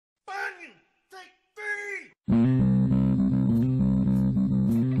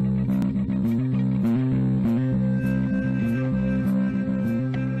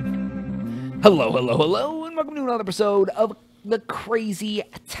Hello, hello, hello, and welcome to another episode of the Crazy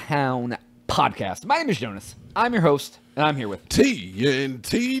Town Podcast. My name is Jonas. I'm your host, and I'm here with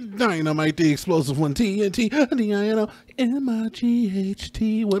TNT Dynamite, the explosive one. TNT DInomight.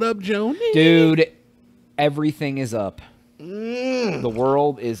 What up, Joni? Dude, everything is up. The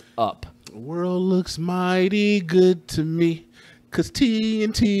world is up. The world looks mighty good to me, cause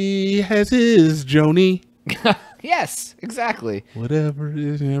TNT has his Joni. Yes, exactly. Whatever it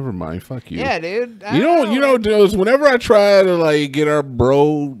is, never mind. Fuck you. Yeah, dude. You know, dudes, whenever I try to like get our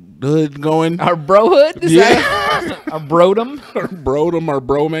brohood going, Our brohood? Is that our brodom? our brodom, our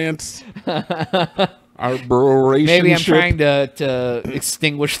bromance, our broration. Maybe I'm trying to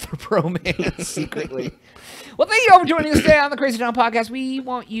extinguish the bromance secretly. Well, thank you all for joining us today on the Crazy Town Podcast. We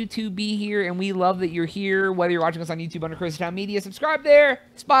want you to be here, and we love that you're here, whether you're watching us on YouTube under Crazy Town Media. Subscribe there.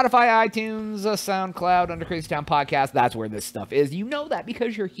 Spotify, iTunes, SoundCloud under Crazy Town Podcast. That's where this stuff is. You know that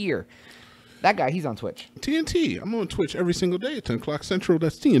because you're here. That guy, he's on Twitch. TNT. I'm on Twitch every single day at 10 o'clock Central.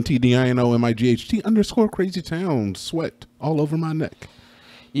 That's TNT DInomight Crazy Town. Sweat all over my neck.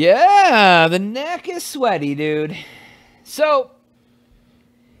 Yeah, the neck is sweaty, dude. So,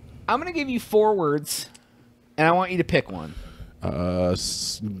 I'm going to give you 4 words, and I want you to pick one.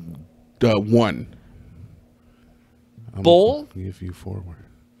 One. Bull. Give you 4 words.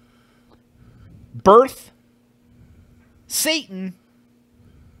 Birth. Satan.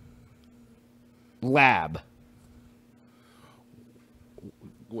 Lab.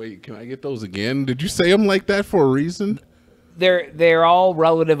 Wait, can I get those again? Did you say them like that for a reason? They're all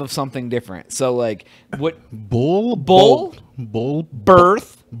relative of something different. So like what? Bull.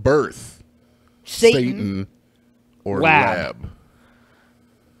 Birth. Satan. Or lab.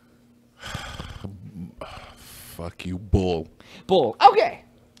 Fuck you, bull. Okay.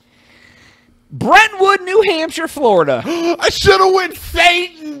 Brentwood, New Hampshire, Florida. I should have went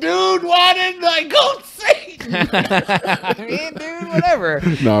Satan, dude. Why didn't I go Satan? I mean, dude, whatever.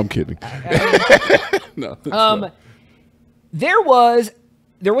 No, I'm kidding. No. There was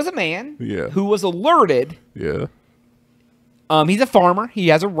a man who was alerted. Yeah. He's a farmer. He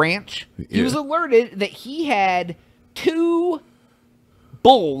has a ranch. Yeah. He was alerted that he had 2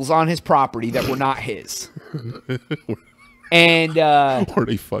 bulls on his property that were not his. And were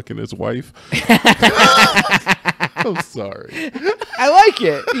they fucking his wife? I'm sorry. I like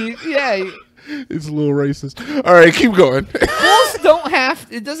it. It's a little racist. All right, keep going. Bulls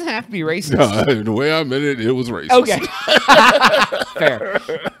it doesn't have to be racist. No, the way I meant it, it was racist. Okay. Fair.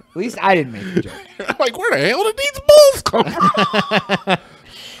 At least I didn't make the joke. I'm like, where the hell did these bulls come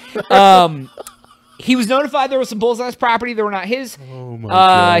from? He was notified there were some bulls on his property that were not his. Oh my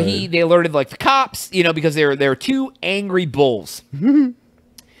God. They alerted like the cops, because there were 2 angry bulls.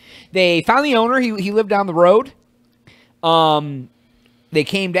 They found the owner. He lived down the road. They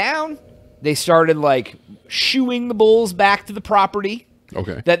came down. They started like shooing the bulls back to the property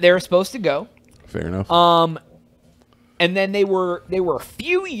that they were supposed to go. Fair enough. And then they were a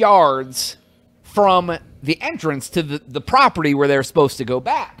few yards from the entrance to the property where they were supposed to go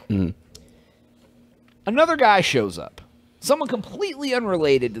back. Mm-hmm. Another guy shows up. Someone completely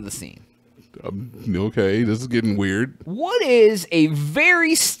unrelated to the scene. Okay, this is getting weird. What is a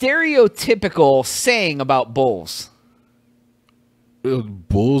very stereotypical saying about bulls?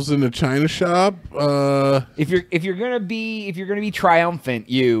 Bulls in a china shop. If you're gonna be triumphant,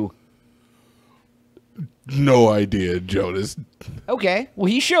 no idea, Jonas. Okay. Well,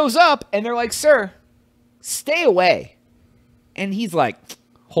 he shows up and they're like, "Sir, stay away," and he's like,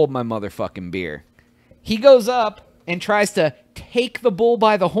 "Hold my motherfucking beer." He goes up and tries to take the bull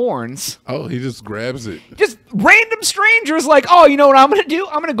by the horns. Oh, he just grabs it. Just random strangers like, "Oh, you know what I'm going to do?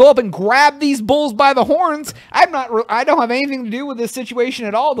 I'm going to go up and grab these bulls by the horns. I don't have anything to do with this situation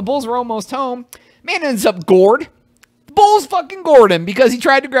at all. The bulls are almost home." Man ends up gored. The bulls fucking gored him because he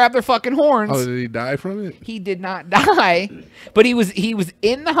tried to grab their fucking horns. Oh, did he die from it? He did not die, but he was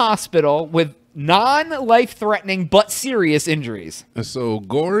in the hospital with non-life-threatening but serious injuries. So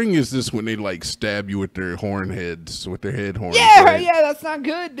goring is this when they like stab you with their horn heads, with their head horns? Yeah, right? yeah, that's not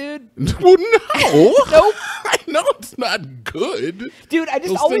good, dude. Well, no. Nope. I know it's not good. Dude, I just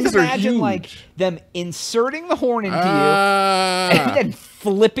Those always things are imagine huge. like them inserting the horn into you and then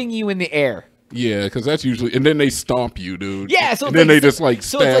flipping you in the air. Yeah, because that's usually, and then they stomp you, dude. Yeah, so and then they just like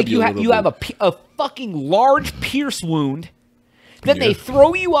so stab it's like you. you have a fucking large pierce wound. Then they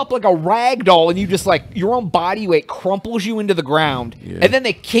throw you up like a rag doll, and you just like your own body weight crumples you into the ground, and then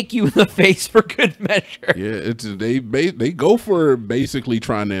they kick you in the face for good measure. Yeah, they go for basically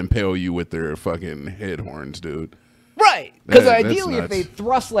trying to impale you with their fucking head horns, dude. Right, because That's ideally, if nuts. they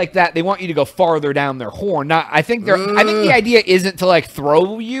thrust like that, they want you to go farther down their horn. Not, I think the idea isn't to like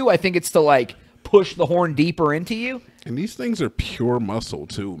throw you. I think it's to like push the horn deeper into you. And these things are pure muscle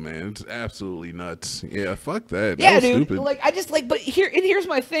too, man. It's absolutely nuts. Yeah, fuck that. Yeah, that was dude. stupid. Like I just like, but here's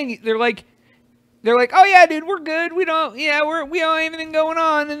my thing. They're like, oh yeah, dude, we're good. We don't have anything going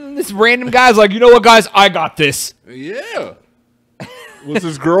on. And this random guy's like, you know what, guys, I got this. Yeah. Was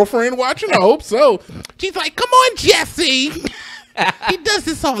his girlfriend watching? I hope so. She's like, come on, Jesse. He does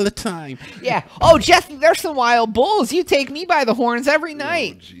this all the time. Yeah. Oh, Jesse, there's some wild bulls. You take me by the horns every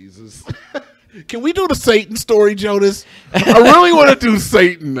night. Oh, Jesus. Can we do the Satan story, Jonas? I really want to do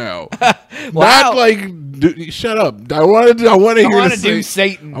Satan now. Wow. Not like, shut up. I want to do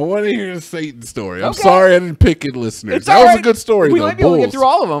Satan. I want to hear the Satan story. I'm Okay. sorry I didn't pick it, listeners. It's That all was right. a good story, We though. might be able to get Bulls. through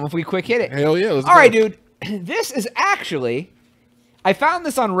all of them if we quick hit it. Hell yeah. Let's All go. right, dude. This is actually, I found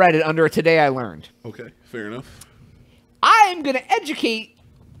this on Reddit under Today I Learned. Okay, fair enough. I am going to educate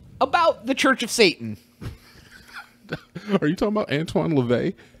about the Church of Satan. Are you talking about Antoine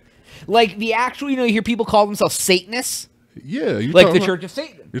LaVey? Like the actual, you hear people call themselves Satanists. Yeah. You Like talking the about- Church of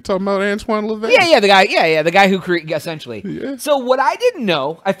Satan. You're talking about Antoine LaVey? Yeah, the guy who created, essentially. Yeah. So what I didn't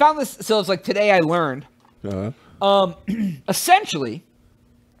know, I found this, so it's like Today I Learned. Essentially,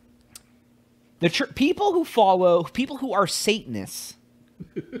 the people who are Satanists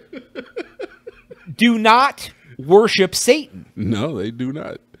do not worship Satan. No, they do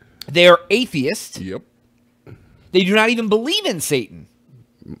not. They are atheists. Yep. They do not even believe in Satan.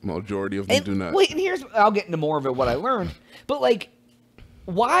 Majority of them And do not. wait, and I'll get into more of it, what I learned. But like,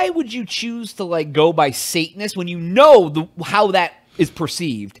 why would you choose to like go by Satanist when you know how that is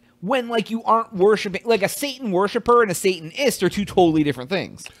perceived? When like you aren't worshiping, like a Satan worshiper and a Satanist are two totally different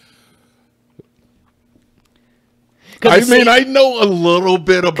things. I mean, I know a little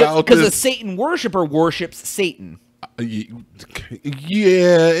bit about because a this. Satan worshiper worships Satan. Yeah,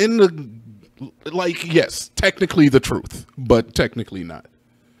 yes, technically the truth, but technically not.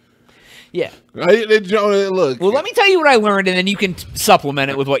 Yeah. Look. Well, let me tell you what I learned, and then you can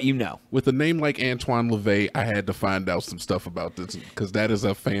supplement it with what you know. With a name like Antoine LaVey, I had to find out some stuff about this because that is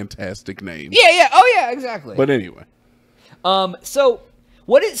a fantastic name. Yeah. Oh, yeah, exactly. But anyway. So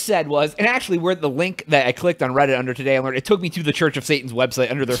what it said was, and actually where the link that I clicked on Reddit under Today I Learned, it took me to the Church of Satan's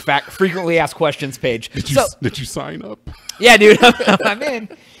website under their frequently asked questions page. Did you sign up? Yeah, dude, I'm in.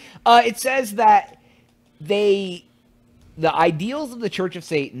 It says that the ideals of the Church of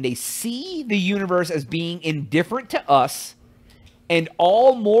Satan, they see the universe as being indifferent to us, and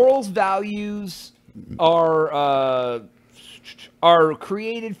all morals, values are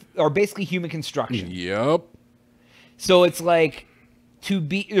basically human construction. Yep. So it's like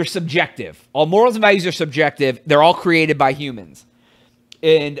they're subjective. All morals and values are subjective. They're all created by humans.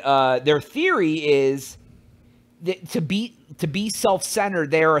 And their theory is that to be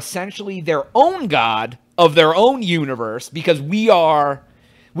self-centered, they are essentially their own god of their own universe, because we are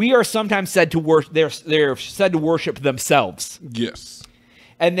sometimes said to worship. They're said to worship themselves. Yes.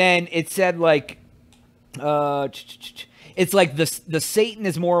 And then it said like, it's like the Satan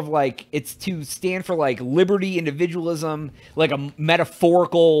is more of like, it's to stand for like liberty, individualism, like a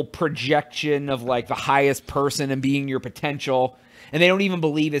metaphorical projection of like the highest person and being your potential. And they don't even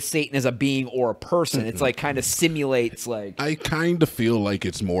believe that Satan is a being or a person. It's like kind of simulates like. I kind of feel like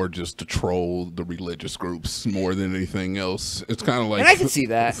it's more just to troll the religious groups more than anything else. It's kind of like, and I can see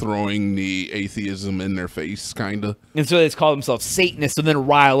that, throwing the atheism in their face, kind of. And so they call themselves Satanists, and then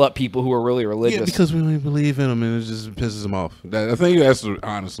rile up people who are really religious. Yeah, because we don't believe in them, and it just pisses them off. I think that's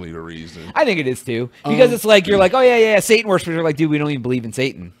honestly the reason. I think it is too, because it's like you're like, oh yeah, Satan worshippers are like, dude, we don't even believe in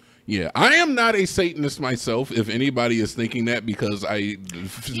Satan. Yeah, I am not a Satanist myself, if anybody is thinking that, because I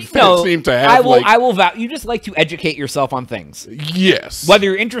seem to have I will vow. You just like to educate yourself on things. Yes. Whether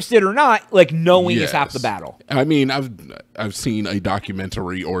you're interested or not, like knowing is half the battle. I mean, I've seen a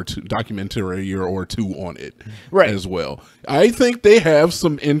documentary or two on it as well. I think they have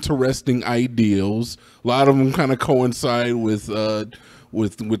some interesting ideals. A lot of them kind of coincide with the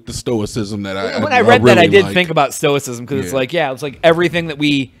stoicism that I read really that, I did like. think about stoicism, because it's like, it's like everything that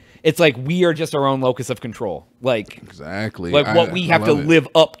it's like we are just our own locus of control. Like exactly, like what we have to live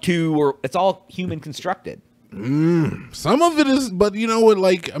up to, or it's all human constructed. Some of it is, but you know what?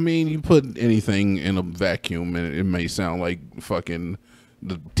 Like, I mean, you put anything in a vacuum, and it may sound like fucking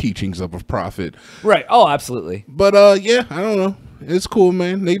the teachings of a prophet, right? Oh, absolutely. But yeah, I don't know. It's cool,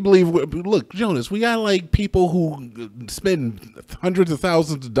 man. They believe. Look, Jonas, we got like people who spend hundreds of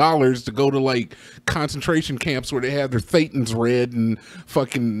thousands of dollars to go to like concentration camps where they have their thetans read and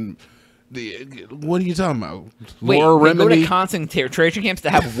fucking What are you talking about? Wait, Laura they go Remini? to concentration camps to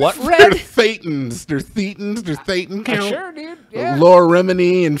have what They're red? Thetans. They're Thetans. They're Thetan count. Sure, dude. Yeah. Laura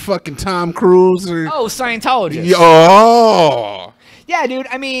Remini and fucking Tom Cruise. Oh, Scientologists. Oh. Yeah, dude.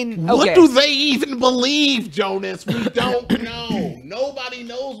 I mean, okay. What do they even believe, Jonas? We don't know. Nobody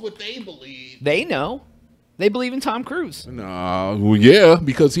knows what they believe. They know. They believe in Tom Cruise. No, well, yeah,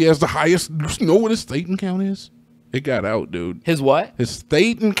 because he has the highest. You know what his Thetan count is? It got out, dude. His what? His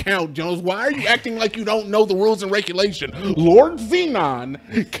Thetan count, Jones. Why are you acting like you don't know the rules and regulation? Lord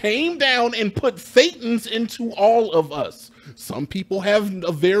Xenon came down and put Thetans into all of us. Some people have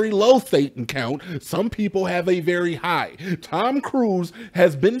a very low Thetan count. Some people have a very high. Tom Cruise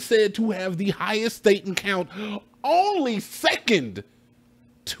has been said to have the highest Thetan count, only second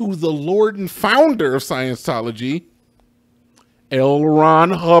to the Lord and founder of Scientology, L. Ron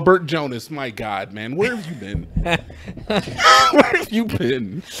Hubbard Jonas. My God, man, where have you been? Where have you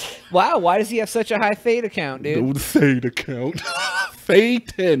been? Wow, why does he have such a high theta count, dude? No theta count.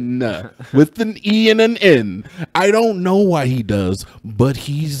 Thetan with an E and an N. I don't know why he does, but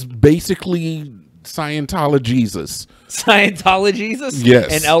he's basically Scientology Jesus. Scientology Jesus?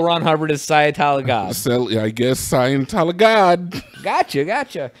 Yes. And L. Ron Hubbard is Scientology God. So, I guess Scientology God.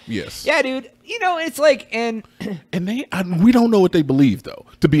 Gotcha. Yes. Yeah, dude. You know, it's like, and we don't know what they believe, though.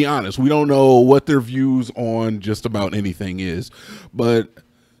 To be honest, we don't know what their views on just about anything is. But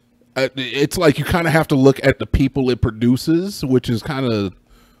it's like you kind of have to look at the people it produces, which is kind of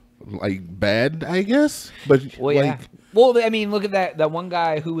like bad, I guess. But well, yeah. Well, I mean, look at that one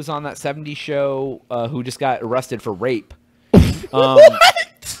guy who was on that 70s show who just got arrested for rape.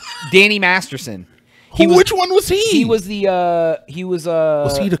 What? Danny Masterson. Which one was he? He was the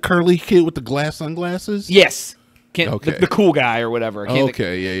Was he the curly kid with the sunglasses? Yes. Okay. The cool guy or whatever.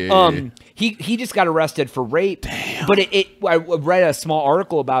 Okay, yeah. He just got arrested for rape. Damn. But I read a small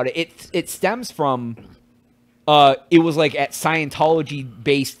article about it. It stems from it was like at Scientology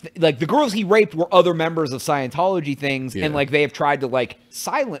based, like the girls he raped were other members of Scientology things, and like they have tried to like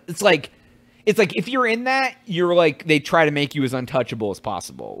silence. It's like if you're in that, you're like they try to make you as untouchable as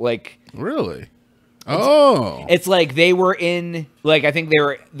possible. Like really. It's like they were in, like, I think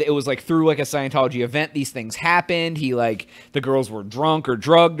it was like through like a Scientology event, these things happened. The girls were drunk or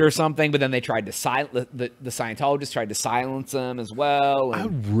drugged or something, but then they tried to the Scientologists tried to silence them as well. I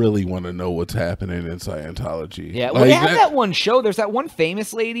really want to know what's happening in Scientology. Yeah, well, they have that one show. There's that one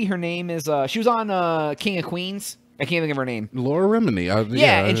famous lady. Her name is, she was on King of Queens. I can't think of her name. Laura Remini.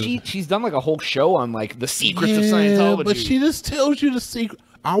 Yeah, and she's done like a whole show on like the secrets of Scientology. But she just tells you the secret.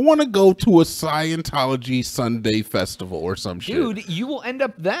 I want to go to a Scientology Sunday festival or some shit. Dude, you will end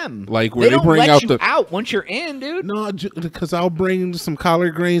up them. Like where they bring out the out once you're in, dude. No, because I'll bring some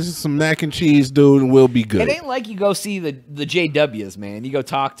collard greens and some mac and cheese, dude, and we'll be good. It ain't like you go see the JWs, man. You go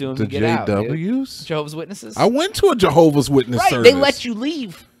talk to them. The and get out, JWs? Jehovah's Witnesses. I went to a Jehovah's Witness service. They let you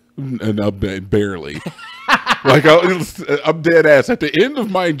leave. And barely. Like I'm dead ass. At the end of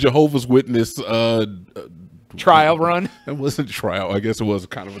my Jehovah's Witness trial run. It wasn't a trial. I guess it was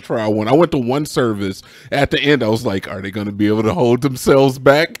kind of a trial one. I went to one service. At the end, I was like, are they going to be able to hold themselves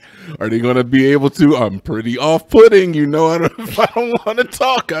back? Are they going to be able to? I'm pretty off-putting. You know, if I don't want to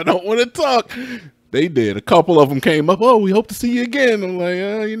talk, I don't want to talk. They did. A couple of them came up. Oh, we hope to see you again. I'm like,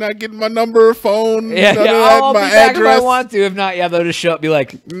 you're not getting my number or phone. Yeah, I'll my be back address. if I want to. If not, yeah, they'll just show up and be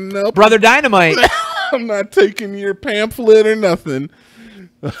like, nope. Brother Dynamite. I'm not taking your pamphlet or nothing.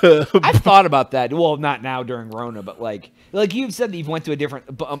 I've thought about that. Well, not now during Rona, but like you've said that you've went to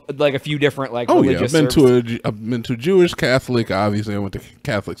a few different like religious services. I've been to Jewish, Catholic. Obviously, I went to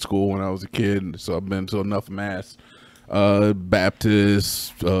Catholic school when I was a kid, so I've been to enough mass.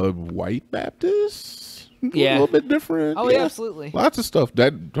 Baptist, white Baptist, yeah, a little bit different. Oh yeah, absolutely. Lots of stuff.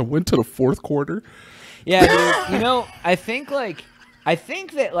 That I went to the fourth quarter. Yeah, dude, you know, I think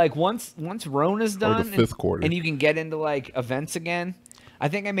that like once Rona's done, the fifth quarter, and you can get into like events again. I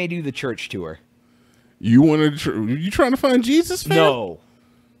think I may do the church tour. You want to? You trying to find Jesus, fam?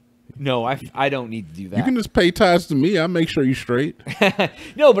 No, I don't need to do that. You can just pay tithes to me. I'll make sure you're straight.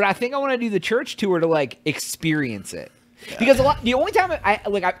 No, but I think I want to do the church tour to like experience it. Because the only time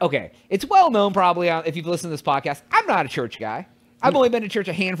okay, it's well known probably if you've listened to this podcast, I'm not a church guy. I've only been to church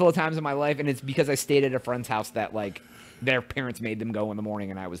a handful of times in my life, and it's because I stayed at a friend's house that like their parents made them go in the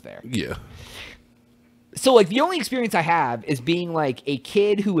morning, and I was there. Yeah. So, like, the only experience I have is being, like, a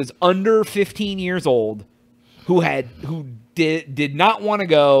kid who was under 15 years old, who did not want to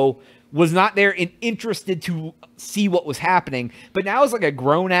go, was not there and interested to see what was happening, but now is, like, a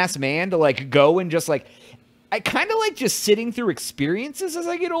grown-ass man to, like, go and just, like, I kind of like just sitting through experiences as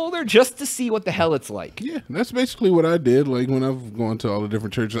I get older, just to see what the hell it's like. Yeah, that's basically what I did. Like when I've gone to all the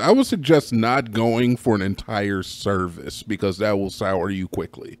different churches, I would suggest not going for an entire service because that will sour you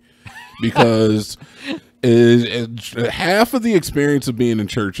quickly. Because half of the experience of being in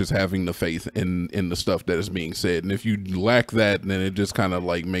church is having the faith in the stuff that is being said, and if you lack that, then it just kind of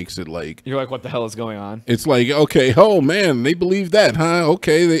like makes it like you're like, what the hell is going on? It's like, okay, oh man, they believe that, huh?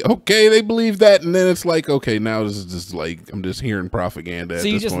 Okay, they believe that, and then it's like, okay, now this is just like I'm just hearing propaganda. So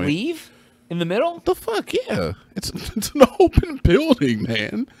you just leave in the middle? The fuck, yeah, it's an open building,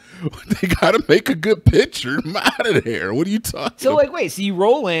 man. They gotta make a good picture. I'm out of there. What are you talking? So like, wait, so you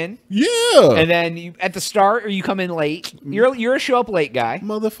roll in, yeah, and then you at the start, or you come in late. You're a show up late guy,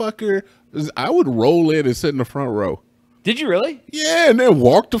 motherfucker. I would roll in and sit in the front row. Did you really? Yeah, and then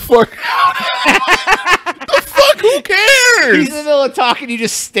walk the fuck out. The fuck? Who cares? He's in the middle of talking. You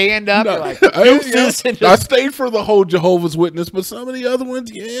just stand up. No, you're like, I stayed for the whole Jehovah's Witness, but some of the other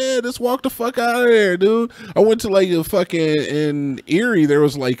ones, yeah, just walk the fuck out of there, dude. I went to like a fucking in Erie. There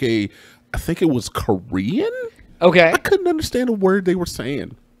was like I think it was Korean. Okay, I couldn't understand a word they were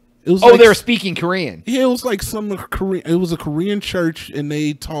saying. It was they were speaking Korean. Yeah, it was like some Korean. It was a Korean church, and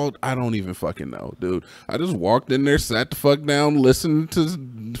they taught. I don't even fucking know, dude. I just walked in there, sat the fuck down, listened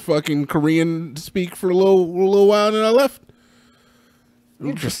to fucking Korean speak for a little while, and then I left.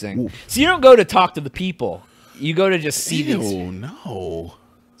 Interesting. So you don't go to talk to the people. You go to just see these. No.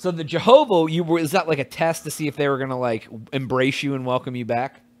 So the Jehovah, is that like a test to see if they were gonna like embrace you and welcome you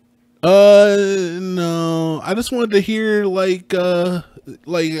back? No. I just wanted to hear like I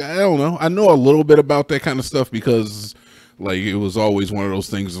don't know. I know a little bit about that kind of stuff because like it was always one of those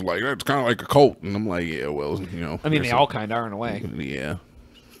things like it's kind of like a cult, and I'm like, yeah, well, you know. I mean, they all kind of are in a way. Yeah,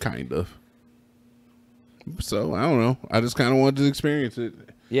 kind of. So I don't know. I just kind of wanted to experience it.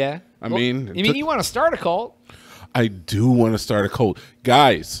 Yeah. I mean, you want to start a cult? I do want to start a cult,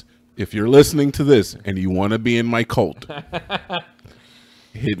 guys. If you're listening to this and you want to be in my cult.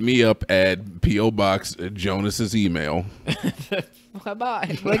 Hit me up at P.O. Box Jonas's email. How about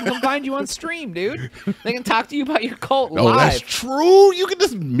they can come find you on stream, dude? They can talk to you about your cult live. Oh, that's true. You can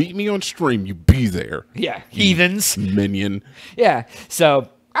just meet me on stream. You be there. Yeah, heathens, minion. Yeah. So,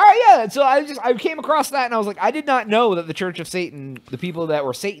 all right, yeah. So I came across that and I was like, I did not know that the Church of Satan, the people that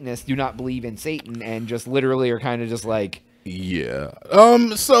were Satanists, do not believe in Satan and just literally are kind of just like. Yeah.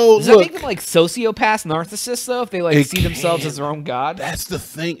 So does that make them like sociopaths, narcissists though? If they like see themselves as their own god? That's the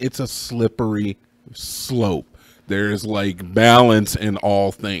thing. It's a slippery slope. There's like balance in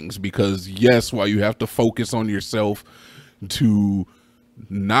all things because yes, while you have to focus on yourself to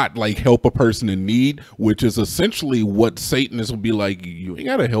not like help a person in need, which is essentially what Satanists will be like, you ain't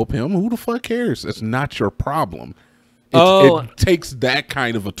gotta help him. Who the fuck cares? It's not your problem. It takes that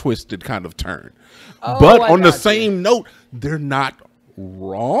kind of a twisted kind of turn. But on the same note, they're not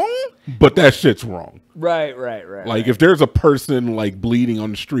wrong, but that shit's wrong. Right. Like if there's a person like bleeding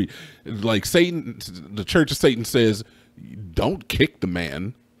on the street, like Satan, the Church of Satan says, don't kick the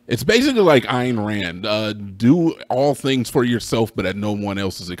man. It's basically like Ayn Rand, do all things for yourself, but at no one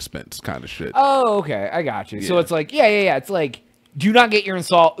else's expense kind of shit. Oh, okay. I got you. Yeah. So it's like, yeah. It's like, do not get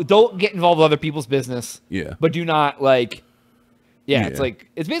don't get involved with other people's business. Yeah. But do not like, it's like,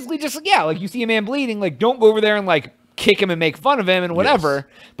 it's basically just like, like you see a man bleeding, like don't go over there and like kick him and make fun of him and whatever,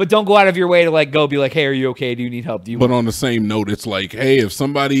 but don't go out of your way to like go be like, hey, are you okay? Do you need help? But on the same note, it's like, hey, if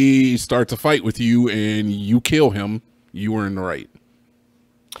somebody starts a fight with you and you kill him, you were in the right.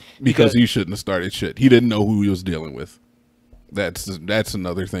 Because he shouldn't have started shit. He didn't know who he was dealing with. That's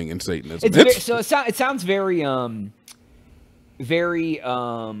another thing in Satanism. So it sounds very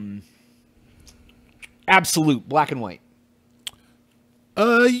absolute, black and white.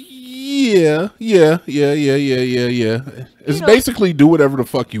 Yeah. It's basically do whatever the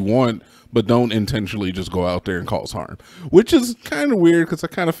fuck you want, but don't intentionally just go out there and cause harm. Which is kind of weird because I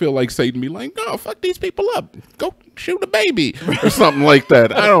kind of feel like Satan be like, no, fuck these people up. Go shoot a baby or something like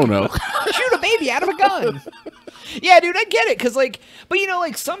that. I don't know. Shoot a baby out of a gun. Yeah, dude, I get it. Cause like, but you know,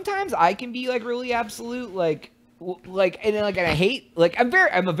 like sometimes I can be like really absolute, and I hate, like,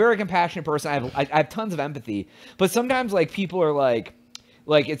 I'm a very compassionate person. I have tons of empathy, but sometimes like people are like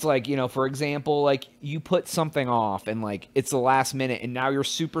it's like, you know, for example, like you put something off and like it's the last minute and now you're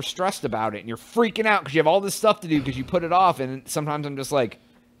super stressed about it and you're freaking out because you have all this stuff to do because you put it off, and sometimes I'm just like,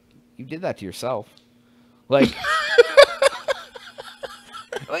 you did that to yourself, like.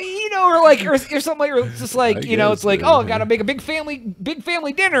 You know, or something like, or it's just like, you know, it's like, oh, I gotta make a big family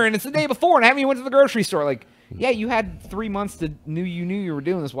dinner, and it's the day before, and I haven't even went to the grocery store. Like, yeah, you had 3 months to knew you were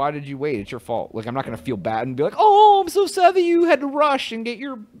doing this. Why did you wait? It's your fault. Like, I'm not gonna feel bad and be like, oh, I'm so sad that you had to rush and get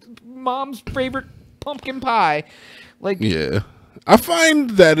your mom's favorite pumpkin pie. Like, yeah. I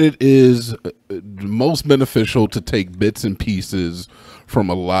find that it is most beneficial to take bits and pieces from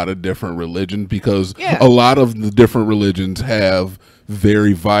a lot of different religions, because a lot of the different religions have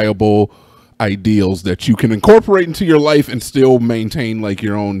very viable ideals that you can incorporate into your life and still maintain like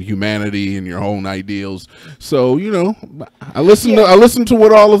your own humanity and your own ideals. So, you know, I listen to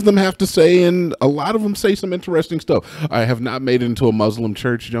what all of them have to say, and a lot of them say some interesting stuff. I have not made it into a Muslim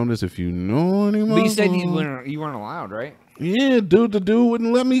church, Jonas, if you know any Muslim. But you said you weren't allowed, right? Yeah, dude, the dude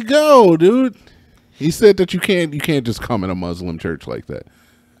wouldn't let me go, dude. He said that you can't just come in a Muslim church like that.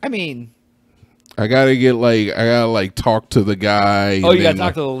 I mean, I gotta talk to the guy. Oh, you gotta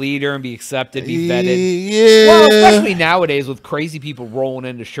talk to the leader and be accepted, be vetted. Yeah. Well, especially nowadays with crazy people rolling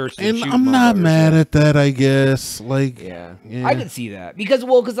into churches. And I'm not mad at that, I guess. Like, yeah. I can see that because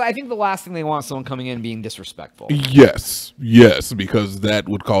I think the last thing they want is someone coming in and being disrespectful. Yes, because that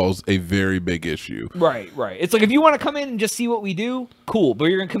would cause a very big issue. Right. It's like if you want to come in and just see what we do, cool. But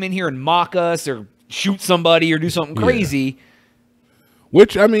you're gonna come in here and mock us or shoot somebody or do something crazy.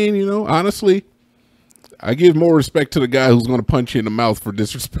 Which, I mean, you know, honestly, I give more respect to the guy who's going to punch you in the mouth for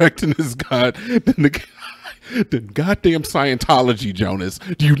disrespecting his God than goddamn Scientology, Jonas.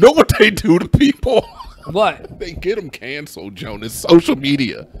 Do you know what they do to people? What? They get them canceled, Jonas. Social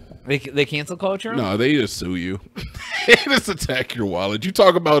media. They cancel culture? No, they just sue you. They just attack your wallet. You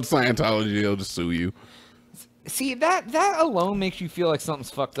talk about Scientology, they'll just sue you. See, that alone makes you feel like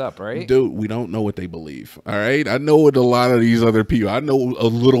something's fucked up, right? Dude, we don't know what they believe, all right? I know what a lot of these other people, I know a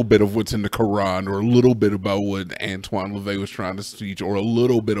little bit of what's in the Quran, or a little bit about what Antoine LaVey was trying to teach, or a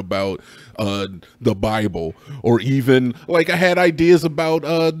little bit about the Bible, or even, like, I had ideas about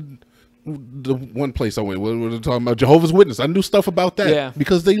the one place I went, we were talking about Jehovah's Witness. I knew stuff about that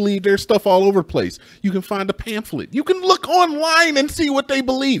because they leave their stuff all over the place. You can find a pamphlet. You can look online and see what they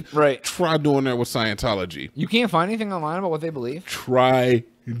believe. Right. Try doing that with Scientology. You can't find anything online about what they believe? Try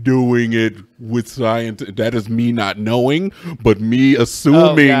doing it with science. That is me not knowing, but me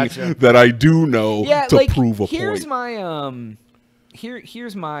assuming that I do know to prove a here's point.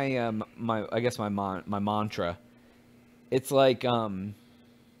 Here's my I guess my mantra. It's like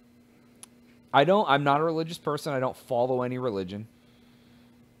I'm not a religious person. I don't follow any religion.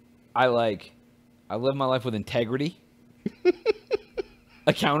 I live my life with integrity,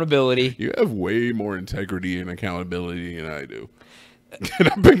 accountability. You have way more integrity and accountability than I do. And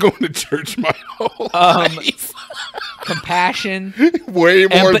I've been going to church my whole life. Compassion. Way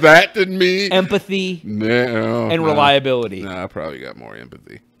more that than me. Empathy. And reliability. Nah, I probably got more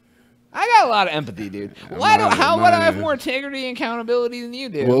empathy. I got a lot of empathy, dude. How would I have more integrity and accountability than you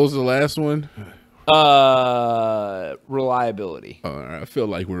do? What was the last one? Reliability. All right, I feel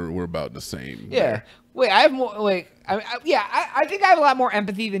like we're about the same. Yeah. There. Wait, I have more. Like, I think I have a lot more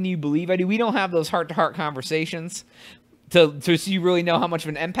empathy than you believe I do. We don't have those heart-to-heart conversations so you really know how much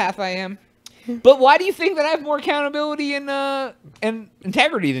of an empath I am. But why do you think that I have more accountability and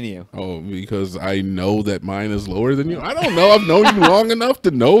integrity than you? Oh, because I know that mine is lower than you. I don't know. I've known you long enough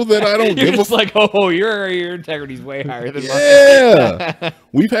to know that I don't give a fuck. Like, oh, your integrity's way higher than mine. Yeah.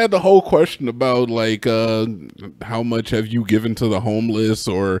 We've had the whole question about like how much have you given to the homeless,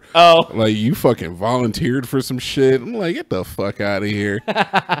 or like you fucking volunteered for some shit. I'm like, get the fuck out of here.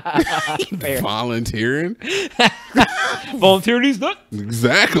 Volunteering. Volunteering these nuts.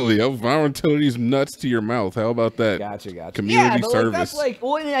 Exactly. I'm volunteering these nuts to your mouth. How about that? Gotcha. Community service. That's like,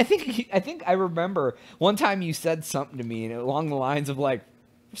 well, I think I remember one time you said something to me along the lines of like,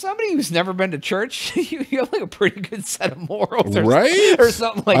 for somebody who's never been to church, you have like a pretty good set of morals, or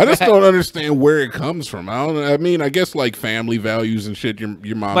something like that. I just don't understand where it comes from. I mean, I guess like family values and shit. Your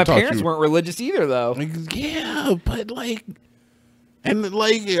mom. My parents weren't religious either, though. Like, yeah, but like, and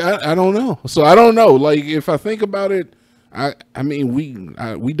like, I don't know. So I don't know. Like, if I think about it. I mean,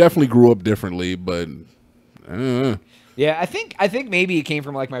 we definitely grew up differently, but yeah, I think maybe it came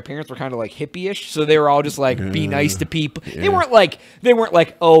from like my parents were kind of like hippie-ish, so they were all just like be nice to people. Yeah. They weren't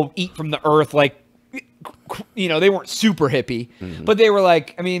like oh, eat from the earth, like, you know, they weren't super hippie, but they were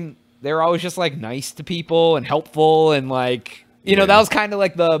like, I mean, they were always just like nice to people and helpful, and like, you know, that was kind of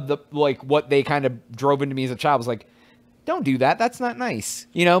like the like what they kind of drove into me as a child, was like, don't do that. That's not nice.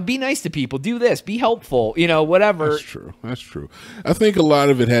 You know, be nice to people. Do this. Be helpful. You know, whatever. That's true. I think a lot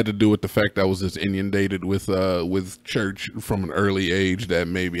of it had to do with the fact I was just inundated with church from an early age that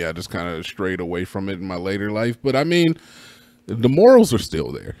maybe I just kind of strayed away from it in my later life. But I mean, the morals are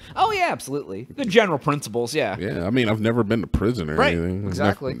still there. Oh yeah, absolutely. The general principles, yeah. Yeah, I mean, I've never been to prison or anything.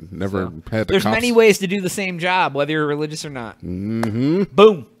 Exactly. Never had the There's cops. Many ways to do the same job, whether you're religious or not. Mm-hmm.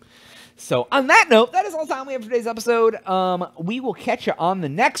 Boom. So on that note, that is all the time we have for today's episode. We will catch you on the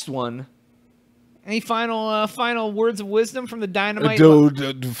next one. Any final words of wisdom from the DInomight?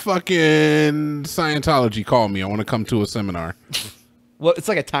 Dude, fucking Scientology, call me. I want to come to a seminar. Well, it's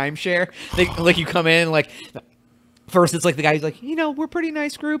like a timeshare. Like you come in, like first it's like the guy's like, we're a pretty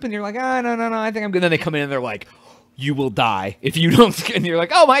nice group, and you're like, no, I think I'm good. Then they come in and they're like, you will die if you don't. And you're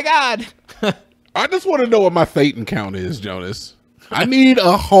like, oh my god. I just want to know what my Phaeton count is, Jonas. I need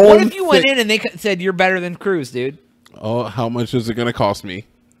a home. What if you went in and they said you're better than Cruz, dude? Oh, how much is it going to cost me?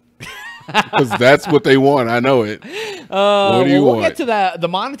 Because that's what they want. I know it. What do you want? We'll get to the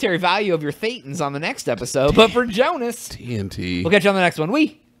monetary value of your Phaetons on the next episode. But for Jonas, TNT. We'll catch you on the next one.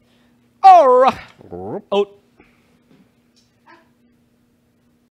 All right. Oh.